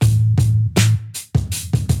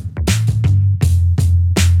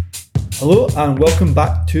Hello and welcome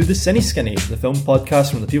back to The Cine Skinny, the film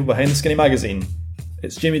podcast from the people behind the Skinny magazine.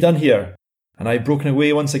 It's Jamie Dunn here, and I've broken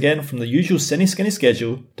away once again from the usual Cine Skinny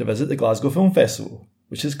schedule to visit the Glasgow Film Festival,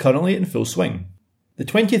 which is currently in full swing. The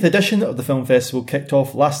 20th edition of the film festival kicked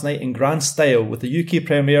off last night in grand style with the UK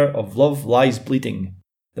premiere of Love Lies Bleeding,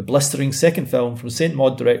 the blistering second film from St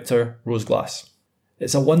Maud director Rose Glass.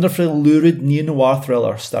 It's a wonderfully lurid neo-noir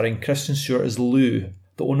thriller starring Kristen Stewart as Lou,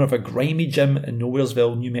 the owner of a grimy gym in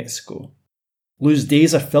Nowheresville, New Mexico. Lou's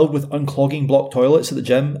days are filled with unclogging blocked toilets at the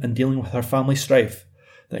gym and dealing with her family strife.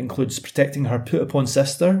 That includes protecting her put-upon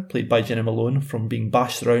sister, played by Jenna Malone, from being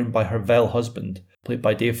bashed around by her vile husband, played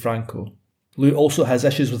by Dave Franco. Lou also has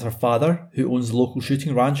issues with her father, who owns the local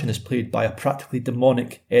shooting ranch and is played by a practically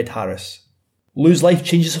demonic Ed Harris. Lou's life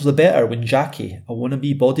changes for the better when Jackie, a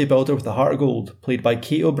wannabe bodybuilder with a heart of gold, played by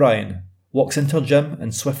Kate O'Brien, walks into her gym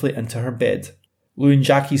and swiftly into her bed. Lou and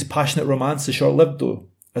Jackie's passionate romance is short-lived though,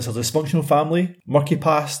 as her dysfunctional family, murky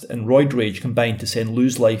past and roid rage combine to send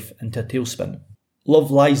Lou's life into a tailspin.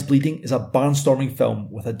 Love Lies Bleeding is a barnstorming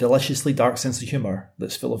film with a deliciously dark sense of humour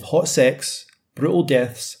that's full of hot sex, brutal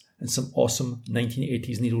deaths and some awesome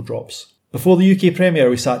 1980s needle drops. Before the UK premiere,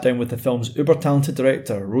 we sat down with the film's uber-talented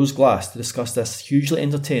director, Rose Glass, to discuss this hugely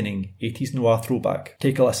entertaining 80s noir throwback.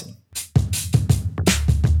 Take a listen.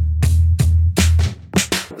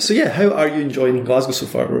 So yeah, how are you enjoying Glasgow so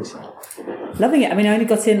far, Rose? Loving it. I mean, I only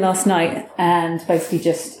got in last night and basically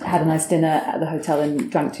just had a nice dinner at the hotel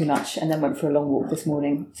and drank too much and then went for a long walk this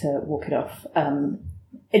morning to walk it off.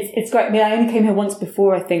 It's great. I mean, I only came here once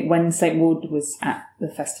before, I think, when St Maud was at the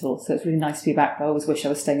festival, so it's really nice to be back. But I always wish I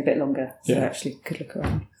was staying a bit longer so I actually could look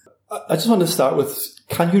around. I just want to start with,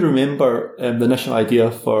 can you remember the initial idea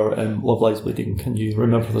for Love Lies Bleeding? Can you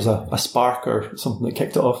remember if there's a spark or something that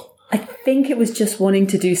kicked it off? I think it was just wanting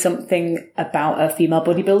to do something about a female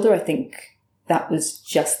bodybuilder. I think that was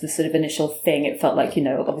just the sort of initial thing. It felt like, you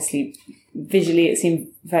know, obviously visually it seemed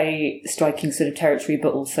very striking sort of territory,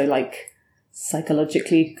 but also like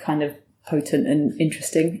psychologically kind of potent and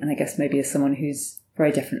interesting. And I guess maybe as someone who's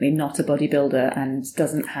very definitely not a bodybuilder and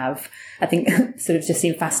doesn't have, I think sort of just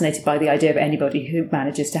seemed fascinated by the idea of anybody who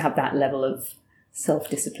manages to have that level of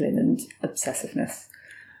self-discipline and obsessiveness.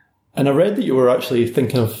 And I read that you were actually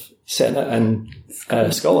thinking of setting it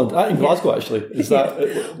in Scotland, in Glasgow actually. Is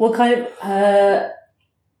that... Well, kind of,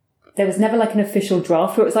 there was never like an official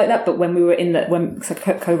draft where it was like that, but when we were in cause I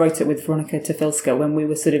co-wrote it with Veronica Tafilska, when we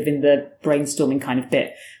were sort of in the brainstorming kind of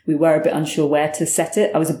bit, we were a bit unsure where to set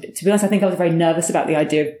it. To be honest, I think I was very nervous about the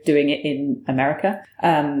idea of doing it in America.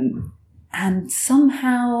 And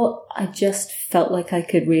somehow I just felt like I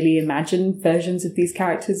could really imagine versions of these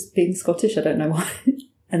characters being Scottish. I don't know why.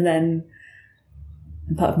 And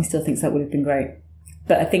part of me still thinks that would have been great.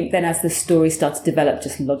 But I think then as the story started to develop,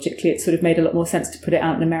 just logically, it sort of made a lot more sense to put it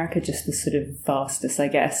out in America, just the sort of vastness, I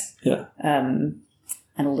guess. Yeah. And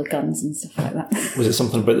all the guns and stuff like that. Was it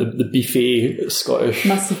something about the beefy Scottish?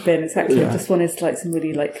 Must have been, exactly. Yeah. I just wanted like some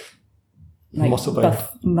really like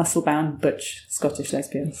muscle-bound butch Scottish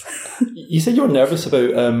lesbians. You said you were nervous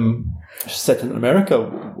about setting in America.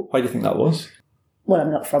 Why do you think that was? Well,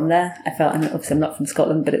 I'm not from there. Obviously I'm not from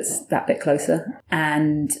Scotland, but it's that bit closer.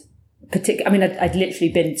 And I'd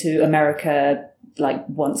literally been to America like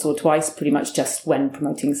once or twice, pretty much just when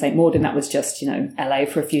promoting St Maud, and that was just, you know, LA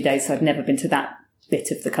for a few days. So I'd never been to that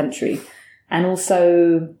bit of the country. And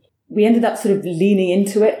also we ended up sort of leaning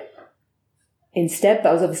into it instead, but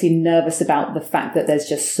I was obviously nervous about the fact that there's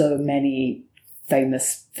just so many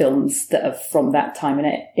famous films that are from that time and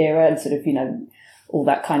era and sort of, you know, all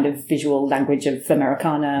that kind of visual language of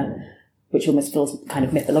Americana, which almost feels kind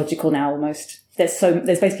of mythological now almost. There's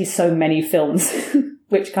basically so many films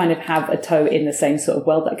which kind of have a toe in the same sort of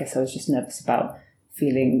world that I guess I was just nervous about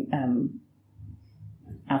feeling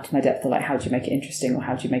out of my depth, or like, how do you make it interesting or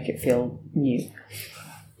how do you make it feel new?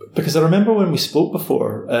 Because I remember when we spoke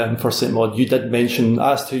before for St Maud, you did mention,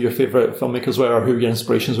 asked who your favourite filmmakers were or who your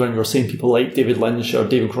inspirations were, and you were saying people like David Lynch or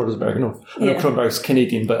David Cronenberg. I know Cronenberg's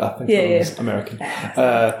Canadian, but I think he's American.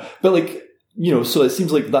 But like, you know, so it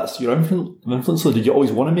seems like that's your influence. So did you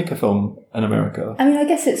always want to make a film in America? I mean, I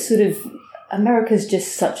guess it's sort of, America's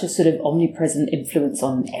just such a sort of omnipresent influence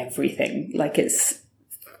on everything. Like it's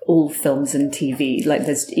all films and TV. Like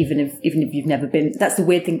there's, even if you've never been, that's the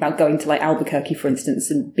weird thing about going to like Albuquerque, for instance,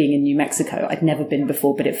 and being in New Mexico. I'd never been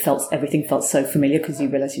before, but everything felt so familiar because you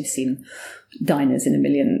realize you've seen diners in a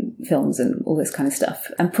million films and all this kind of stuff.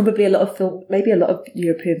 And probably maybe a lot of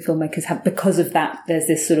European filmmakers have, because of that, there's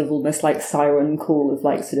this sort of almost like siren call of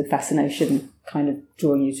like sort of fascination kind of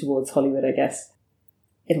drawing you towards Hollywood, I guess.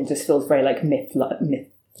 It all just feels very like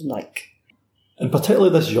myth-like. And particularly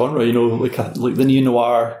this genre, you know, like the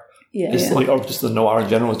neo-noir It's like, or just the noir in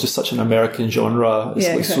general, it's just such an American genre. It's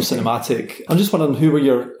like so cinematic. I'm just wondering, who were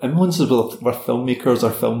your influences with filmmakers or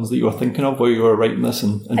films that you were thinking of while you were writing this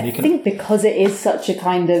and making it? I think because it is such a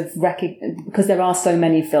kind of because there are so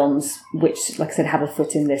many films which, like I said, have a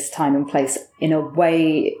foot in this time and place. In a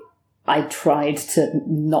way, I tried to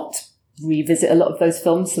not revisit a lot of those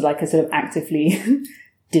films. So like I sort of actively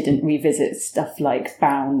didn't revisit stuff like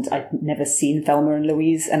Bound. I'd never seen Thelma and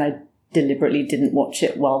Louise, and I deliberately didn't watch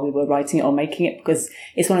it while we were writing it or making it, because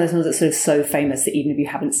it's one of those ones that's sort of so famous that even if you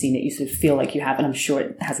haven't seen it, you sort of feel like you have, and I'm sure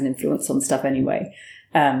it has an influence on stuff anyway.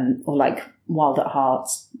 Or like Wild at Heart,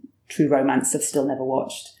 True Romance, I've still never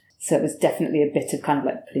watched. So it was definitely a bit of kind of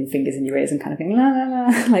like putting fingers in your ears and kind of going, la, la,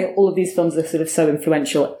 la. Like all of these films are sort of so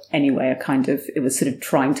influential anyway, it was sort of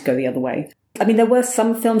trying to go the other way. I mean, there were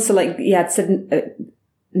some films, so like, yeah,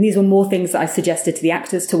 and these were more things that I suggested to the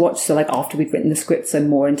actors to watch. So like after we'd written the script, so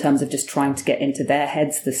more in terms of just trying to get into their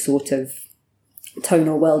heads, the sort of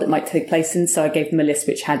tonal world it might take place in. So I gave them a list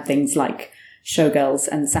which had things like Showgirls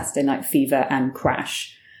and Saturday Night Fever and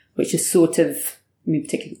Crash, which is sort of, I mean,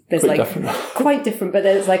 particularly, there's quite like different. Quite different, but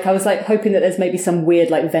there's like, I was like hoping that there's maybe some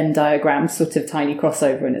weird like Venn diagram sort of tiny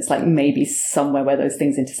crossover, and it's like maybe somewhere where those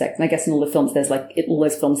things intersect. And I guess in all the films, there's like, in all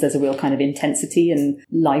those films, there's a real kind of intensity and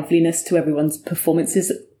liveliness to everyone's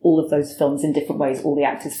performances. All of those films in different ways, all the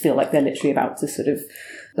actors feel like they're literally about to sort of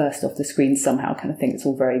burst off the screen somehow kind of thing. It's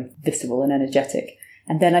all very visceral and energetic.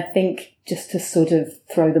 And then I think just to sort of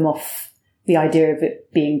throw them off the idea of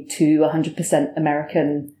it being too 100%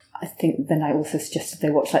 American, I think then I also suggested they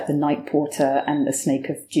watch like The Night Porter and The Snake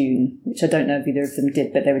of June, which I don't know if either of them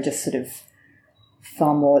did, but they were just sort of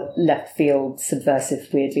far more left field, subversive,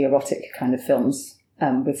 weirdly erotic kind of films,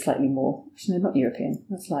 with slightly more, actually no, not European,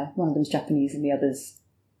 that's a lie. One of them's Japanese and the other's,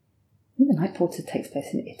 I think The Night Porter takes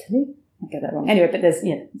place in Italy. I get that wrong. Anyway, but there's,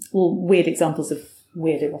 all weird examples of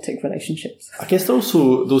weird erotic relationships. I guess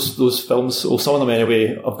also those films, or some of them anyway,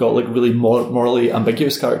 have got like really morally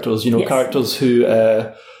ambiguous characters, characters who,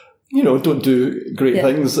 don't do great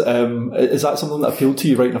things. Is that something that appealed to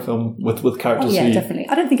you writing a film with characters? Oh, yeah, definitely.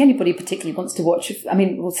 I don't think anybody particularly wants to watch, I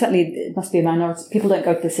mean, well, certainly it must be a minority. People don't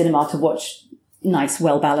go to the cinema to watch nice,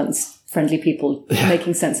 well-balanced, friendly people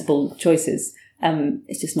making sensible choices.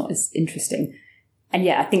 It's just not as interesting. And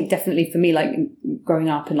yeah, I think definitely for me, like growing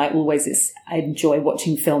up and like always, I enjoy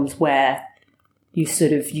watching films where you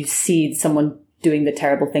see someone doing the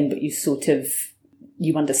terrible thing, but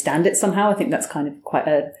you understand it somehow. I think that's kind of quite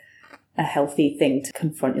a healthy thing to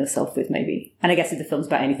confront yourself with, maybe. And I guess if the film's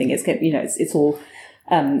about anything, it's all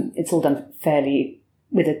done fairly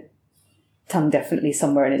with a tongue definitely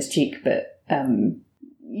somewhere in its cheek. But,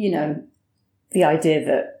 the idea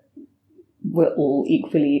that we're all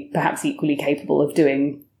perhaps equally capable of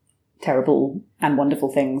doing terrible and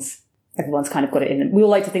wonderful things. Everyone's kind of got it in. We all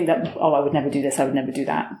like to think that, I would never do this, I would never do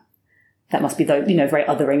that. That must be very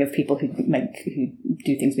othering of people who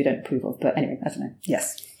do things we don't approve of. But anyway, I don't know.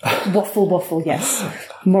 Yes. Waffle, yes.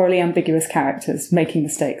 Morally ambiguous characters making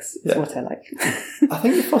mistakes is what I like. I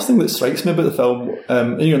think the first thing that strikes me about the film,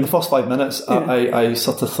 in the first 5 minutes, I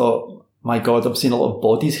sort of thought, my God, I'm seeing a lot of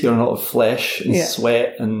bodies here and a lot of flesh and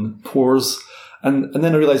sweat and pores. And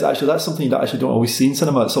then I realised actually that's something that I actually don't always see in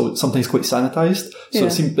cinema. So sometimes quite sanitised. So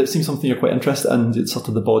it seems something you're quite interested in. It's sort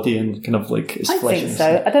of the body and kind of like its flesh. I think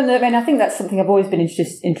so. I don't know. I mean, I think that's something I've always been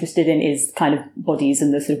interested in, is kind of bodies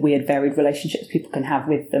and the sort of weird varied relationships people can have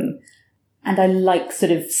with them. And I like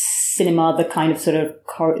sort of cinema, the kind of sort of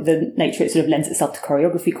the nature it sort of lends itself to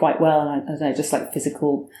choreography quite well. And I don't know, just like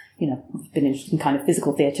physical, I've been interested in kind of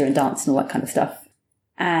physical theatre and dance and all that kind of stuff.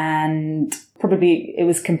 And probably it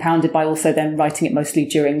was compounded by also then writing it mostly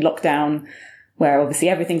during lockdown, where obviously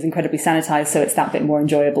everything's incredibly sanitized. So it's that bit more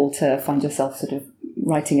enjoyable to find yourself sort of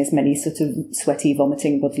writing as many sort of sweaty,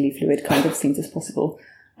 vomiting bodily fluid kind of scenes as possible.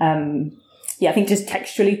 I think just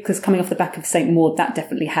texturally, because coming off the back of St. Maud, that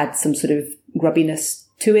definitely had some sort of grubbiness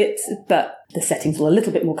to it, but the settings were a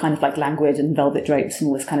little bit more kind of like languid and velvet drapes and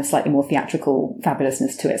all this kind of slightly more theatrical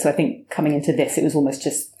fabulousness to it. So I think coming into this, it was almost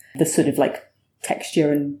just the sort of like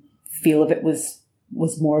texture and feel of it was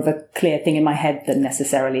more of a clear thing in my head than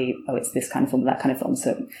necessarily, it's this kind of film, that kind of film.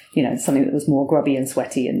 So, something that was more grubby and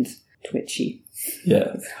sweaty and twitchy.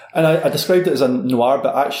 Yeah. And I described it as a noir,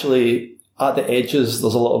 but actually at the edges,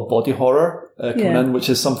 there's a lot of body horror coming in, which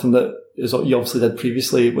is something that you obviously did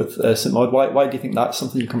previously with St. Maud. Why do you think that's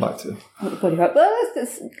something you come back to? Body horror. Well,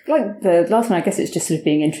 it's like the last one, I guess it's just sort of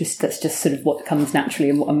being interested. That's just sort of what comes naturally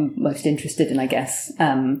and what I'm most interested in, I guess.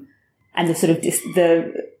 And the sort of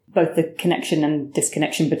both the connection and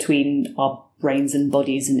disconnection between our brains and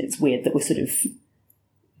bodies, and it's weird that we're sort of,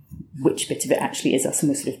 which bit of it actually is us, and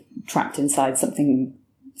we're sort of trapped inside something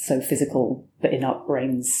so physical, but in our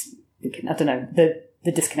brains, I don't know,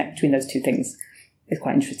 the disconnect between those two things is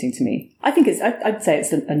quite interesting to me. I think I'd say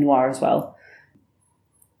it's a noir as well.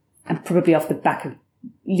 And probably off the back of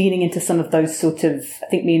leaning into some of those sort of, I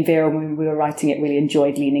think me and Vera, when we were writing it, really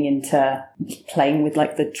enjoyed leaning into playing with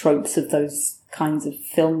like the tropes of those kinds of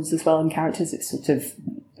films as well and characters. It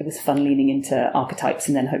was fun leaning into archetypes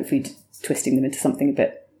and then hopefully twisting them into something a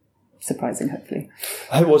bit surprising, hopefully.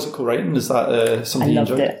 How was it co-writing? Is that something you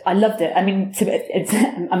enjoyed? I loved it. I mean,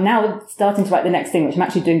 I'm now starting to write the next thing, which I'm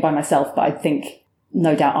actually doing by myself, but I think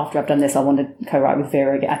no doubt after I've done this, I want to co-write with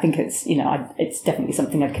Vera again. I think it's, it's definitely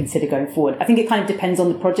something I'd consider going forward. I think it kind of depends on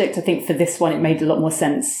the project. I think for this one, it made a lot more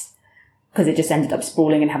sense because it just ended up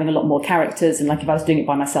sprawling and having a lot more characters. And like if I was doing it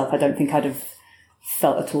by myself, I don't think I'd have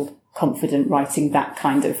felt at all confident writing that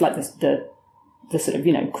kind of like the sort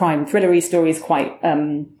of, crime thrillery story is quite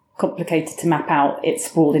complicated to map out. It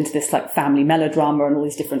sprawled into this like family melodrama and all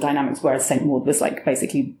these different dynamics, whereas St. Maud was like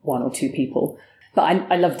basically one or two people. But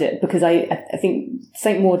I loved it because I think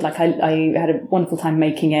St. Maud, like I had a wonderful time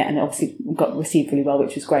making it and it obviously got received really well,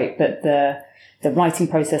 which was great. But the writing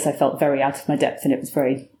process, I felt very out of my depth and it was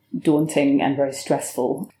very daunting and very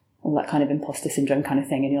stressful. All that kind of imposter syndrome kind of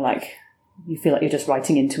thing. And you're like, you feel like you're just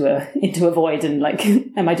writing into a void and like,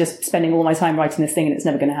 am I just spending all my time writing this thing and it's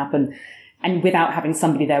never going to happen? And without having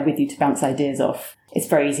somebody there with you to bounce ideas off, it's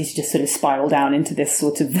very easy to just sort of spiral down into this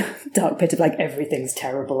sort of dark pit of like, everything's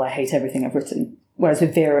terrible. I hate everything I've written. Whereas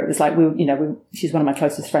with Vera, it was like, she's one of my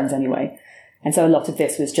closest friends anyway. And so a lot of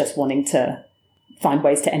this was just wanting to find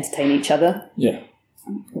ways to entertain each other. Yeah.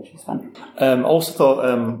 Which was fun. I also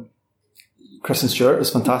thought Kristen Stewart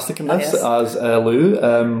was fantastic in this as Lou.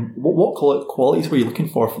 What qualities were you looking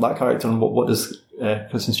for that character and what does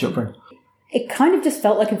Kristen Stewart bring? It kind of just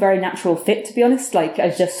felt like a very natural fit, to be honest. Like I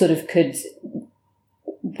just sort of could,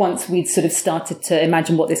 once we'd sort of started to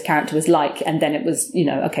imagine what this character was like, and then it was,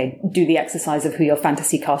 okay, do the exercise of who your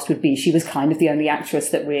fantasy cast would be. She was kind of the only actress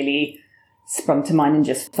that really sprung to mind and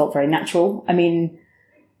just felt very natural. I mean,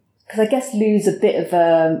 because I guess Lou's a bit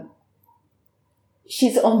of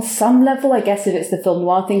she's on some level, I guess, if it's the film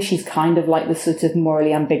noir thing, she's kind of like the sort of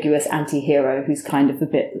morally ambiguous anti-hero who's kind of a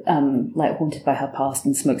bit like haunted by her past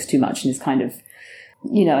and smokes too much and is kind of,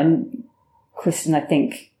 and Kristen, I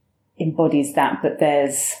think, embodies that. But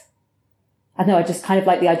there's, I don't know, I just kind of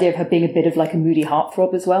like the idea of her being a bit of like a moody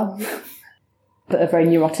heartthrob as well, but a very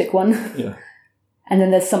neurotic one. Yeah. And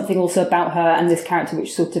then there's something also about her and this character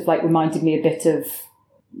which sort of like reminded me a bit of,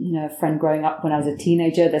 a friend growing up when I was a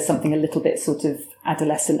teenager. There's something a little bit sort of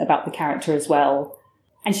adolescent about the character as well.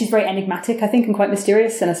 And she's very enigmatic, I think, and quite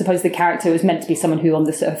mysterious. And I suppose the character was meant to be someone who on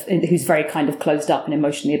the sort of, who's very kind of closed up and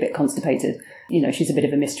emotionally a bit constipated. She's a bit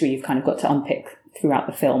of a mystery you've kind of got to unpick throughout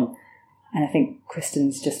the film. And I think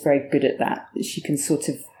Kristen's just very good at that. She can sort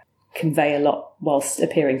of convey a lot whilst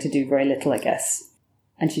appearing to do very little, I guess.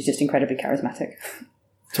 And she's just incredibly charismatic.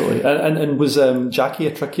 Totally. And was Jackie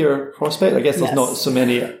a trickier prospect? I guess there's not so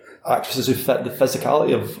many actresses who fit the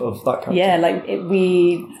physicality of that character. Yeah, like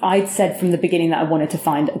I'd said from the beginning that I wanted to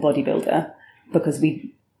find a bodybuilder because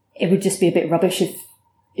it would just be a bit rubbish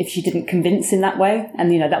if she didn't convince in that way. And,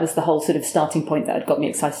 that was the whole sort of starting point that had got me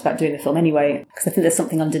excited about doing the film anyway. Because I think there's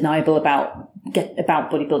something undeniable about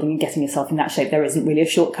bodybuilding and getting yourself in that shape. There isn't really a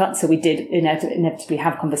shortcut. So we did inevitably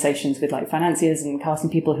have conversations with like financiers and casting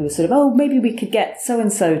people who were sort of, maybe we could get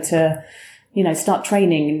so-and-so to, start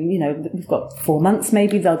training. And, we've got 4 months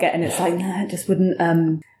maybe they'll get. And it's like, no, it just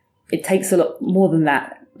wouldn't, it takes a lot more than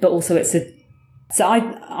that. But also so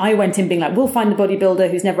I went in being like, we'll find a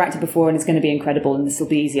bodybuilder who's never acted before and is going to be incredible and this will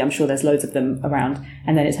be easy. I'm sure there's loads of them around.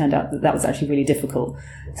 And then it turned out that was actually really difficult.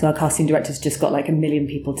 So our casting directors just got like 1 million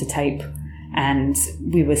people to tape. And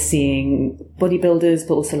we were seeing bodybuilders,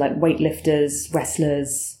 but also like weightlifters,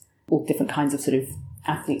 wrestlers, all different kinds of sort of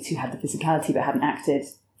athletes who had the physicality but hadn't acted.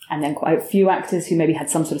 And then quite a few actors who maybe had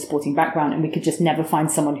some sort of sporting background. And we could just never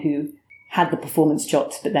find someone who had the performance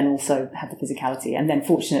chops, but then also had the physicality. And then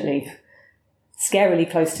fortunately, scarily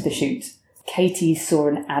close to the shoot, Katie saw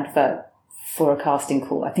an advert for a casting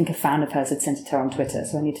call. I think a fan of hers had sent it to her on Twitter,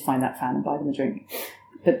 so I need to find that fan and buy them a drink.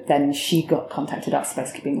 But then she contacted us,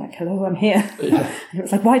 basically being like, hello, I'm here. Yeah. And it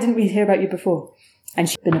was like, why didn't we hear about you before? And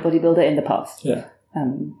she's been a bodybuilder in the past. Yeah.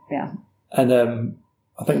 Yeah. And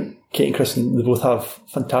I think Kate and Kristen, they both have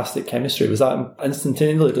fantastic chemistry. Was that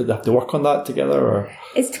instantaneously? Did they have to work on that together? Or?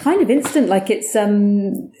 It's kind of instant. Like it's...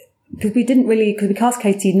 because we cast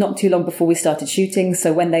Katie not too long before we started shooting.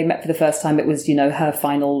 So when they met for the first time, it was, her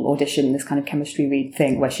final audition, this kind of chemistry read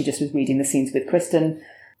thing where she just was reading the scenes with Kristen.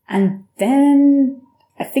 And then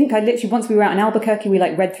I think once we were out in Albuquerque, we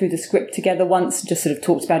like read through the script together once, just sort of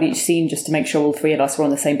talked about each scene just to make sure all three of us were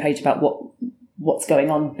on the same page about what's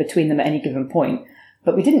going on between them at any given point.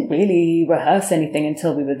 But we didn't really rehearse anything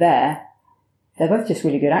until we were there. They're both just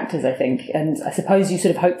really good actors, I think. And I suppose you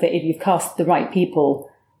sort of hope that if you've cast the right people,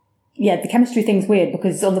 the chemistry thing's weird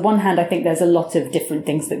because on the one hand, I think there's a lot of different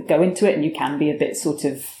things that go into it and you can be a bit sort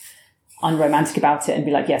of unromantic about it and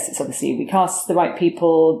be like, yes, it's obviously we cast the right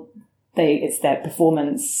people. It's their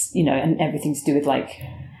performance, and everything to do with like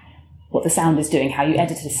what the sound is doing, how you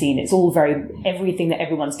edit a scene. It's all everything that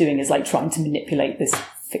everyone's doing is like trying to manipulate this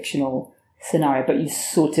fictional scenario. But you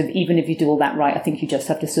sort of, even if you do all that right, I think you just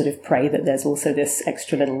have to sort of pray that there's also this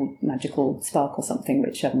extra little magical spark or something,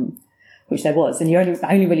 which there was. And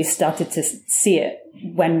I only really started to see it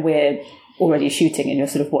when we're already shooting and you're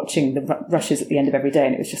sort of watching the rushes at the end of every day.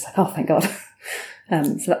 And it was just like, oh, thank God.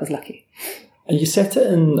 So that was lucky. And you set it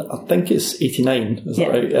in, I think it's 89, is that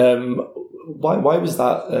right? Why was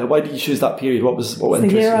that? Why did you choose that period? What it's the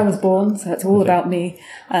year I was born, so it's all about me.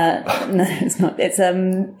 No, it's not.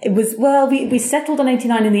 We settled on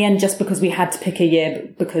 89 in the end just because we had to pick a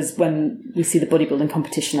year, because when we see the bodybuilding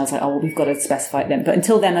competition, I was like, oh, well, we've got to specify it then. But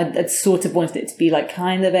until then, I'd sort of wanted it to be like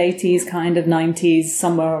kind of 80s, kind of 90s,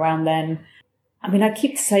 somewhere around then. I mean, I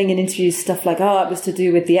keep saying in interviews stuff like, it was to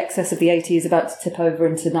do with the excess of the 80s about to tip over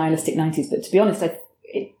into nihilistic 90s. But to be honest,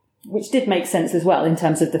 which did make sense as well in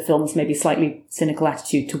terms of the film's maybe slightly cynical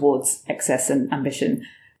attitude towards excess and ambition.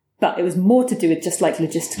 But it was more to do with just like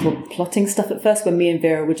logistical plotting stuff at first when me and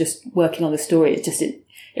Vera were just working on the story.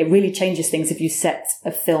 It really changes things if you set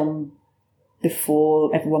a film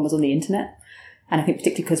before everyone was on the internet. And I think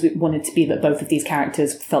particularly because we wanted to be that both of these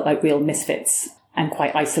characters felt like real misfits and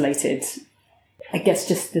quite isolated. I guess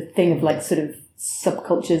just the thing of like sort of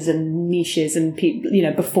subcultures and niches and people,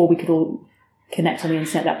 before we could all connect on the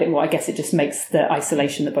internet that bit more, I guess it just makes the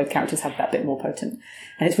isolation that both characters have that bit more potent.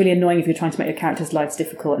 And it's really annoying if you're trying to make your characters' lives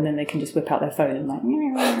difficult and then they can just whip out their phone and like...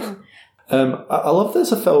 I love that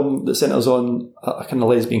it's a film that centres on a kind of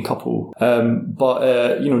lesbian couple,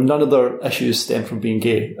 but none of their issues stem from being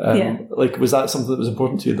gay. Like, was that something that was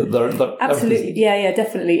important to you? That they're absolutely, yeah,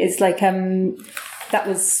 definitely. It's like that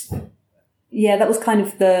was kind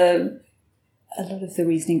of a lot of the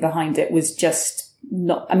reasoning behind it was just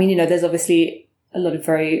not. I mean, there's obviously a lot of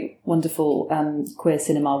very wonderful queer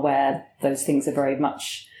cinema where those things are very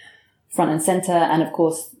much front and centre, and of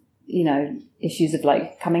course, issues of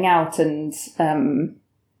like coming out and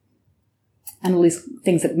all these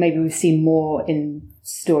things that maybe we've seen more in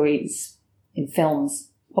stories in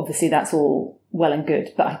films. Obviously, that's all well and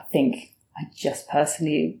good, but I think I just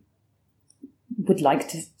personally would like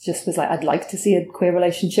to I'd like to see a queer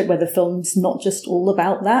relationship where the film's not just all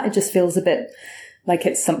about that. It just feels a bit like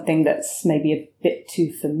it's something that's maybe a bit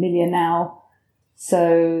too familiar now.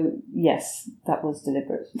 So yes, that was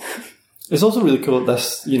deliberate. It's also really cool that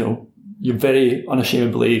this, you're very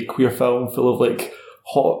unashamedly queer film full of like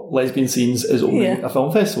hot lesbian scenes is only a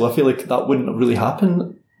film festival. I feel like that wouldn't have really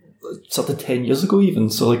happened sort of 10 years ago even.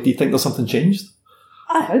 So like, do you think there's something changed?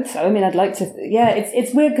 I hope so. I mean, I'd like to. Yeah,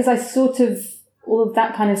 it's weird because I sort of, all of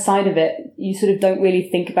that kind of side of it, you sort of don't really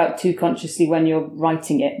think about too consciously when you're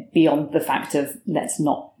writing it beyond the fact of let's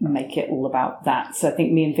not make it all about that. So I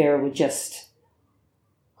think me and Vera were just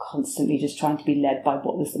constantly just trying to be led by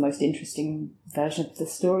what was the most interesting version of the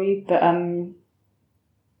story. But I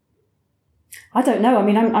don't know. I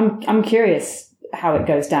mean, I'm curious how it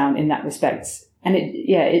goes down in that respect. And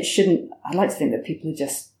it shouldn't. I'd like to think that people are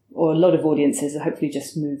just, or a lot of audiences are hopefully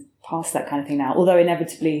just moved past that kind of thing now. Although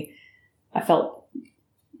inevitably, I felt,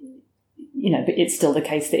 but it's still the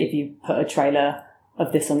case that if you put a trailer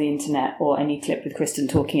of this on the internet or any clip with Kristen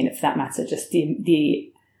talking in it for that matter, just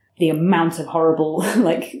the amount of horrible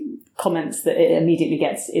like comments that it immediately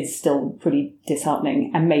gets is still pretty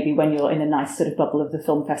disheartening. And maybe when you're in a nice sort of bubble of the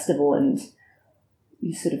film festival and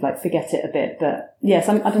you sort of like forget it a bit. But yes,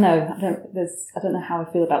 I don't know. I don't know how I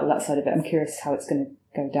feel about that side of it. I'm curious how it's going to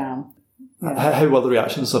go down. Yeah. How were the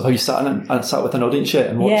reactions of how you sat in and sat with an audience yet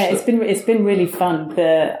and watched it? It's been really fun.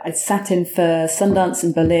 I sat in for Sundance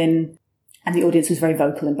and Berlin, and the audience was very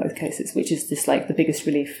vocal in both cases, which is just like the biggest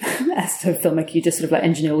relief as a filmmaker. You just sort of like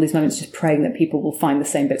engineer all these moments, just praying that people will find the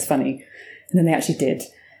same bits funny, and then they actually did.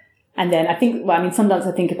 And then I think, Sundance,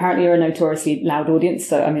 I think apparently are a notoriously loud audience.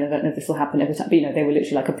 So, I mean, I don't know if this will happen every time, but, they were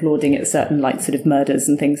literally like applauding at certain like sort of murders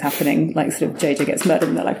and things happening, like sort of JJ gets murdered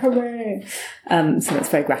and they're like, hooray. So that's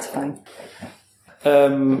very gratifying.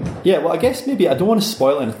 I guess maybe I don't want to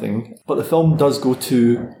spoil anything, but the film does go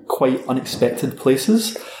to quite unexpected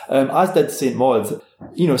places, as did Saint Maud. So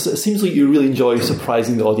it seems like you really enjoy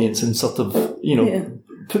surprising the audience and sort of,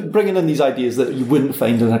 bringing in these ideas that you wouldn't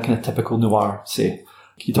find in a kind of typical noir, say.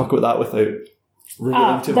 Can you talk about that without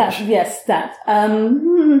revealing too much? Yes, that.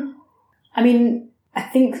 I mean, I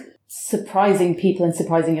think surprising people and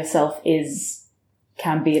surprising yourself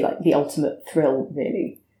can be like the ultimate thrill,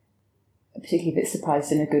 really. Particularly if it's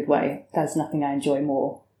surprised in a good way. There's nothing I enjoy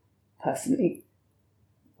more, personally,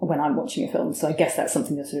 when I'm watching a film. So I guess that's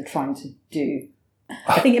something they're sort of trying to do.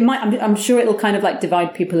 I think it might, I'm sure it'll kind of like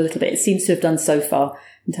divide people a little bit. It seems to have done so far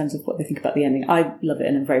in terms of what they think about the ending. I love it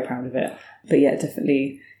and I'm very proud of it. But yeah,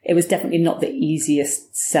 definitely, it was definitely not the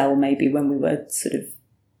easiest sell maybe when we were sort of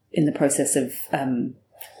in the process of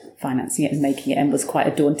financing it and making it, and was quite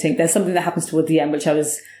a daunting. There's something that happens toward the end which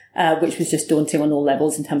was just daunting on all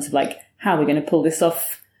levels in terms of like, how are we going to pull this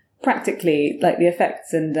off practically, like the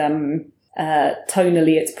effects, and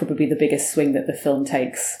tonally it's probably the biggest swing that the film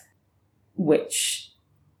takes, which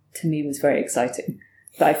to me was very exciting.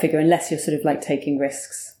 But I figure unless you're sort of like taking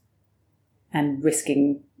risks and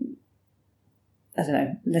risking, I don't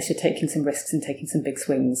know, unless you're taking some risks and taking some big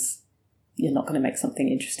swings, you're not going to make something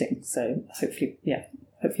interesting. So hopefully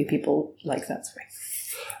people like that swing.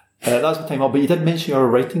 That's my time up, but you did mention you were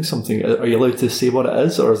writing something. Are you allowed to say what it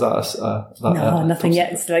is, or is that no, nothing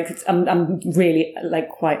yet. It's like I'm really like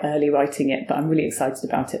quite early writing it, but I'm really excited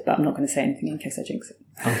about it. But I'm not going to say anything in case I jinx it.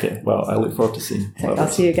 Okay, well, I look forward to seeing. So I'll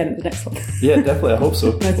see you again at the next one. Yeah, definitely. I hope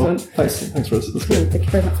so. Nice one. Thanks, Rose. That's Cool. great. Thank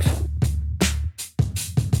you very much.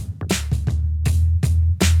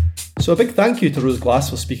 So a big thank you to Rose Glass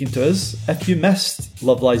for speaking to us. If you missed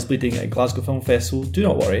Love Lies Bleeding at Glasgow Film Festival, do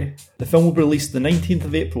not worry. The film will be released the 19th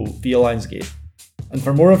of April via Lionsgate. And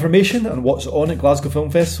for more information on what's on at Glasgow Film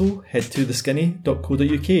Festival, head to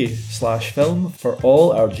theskinny.co.uk/film for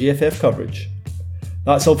all our GFF coverage.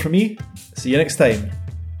 That's all from me. See you next time.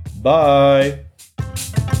 Bye!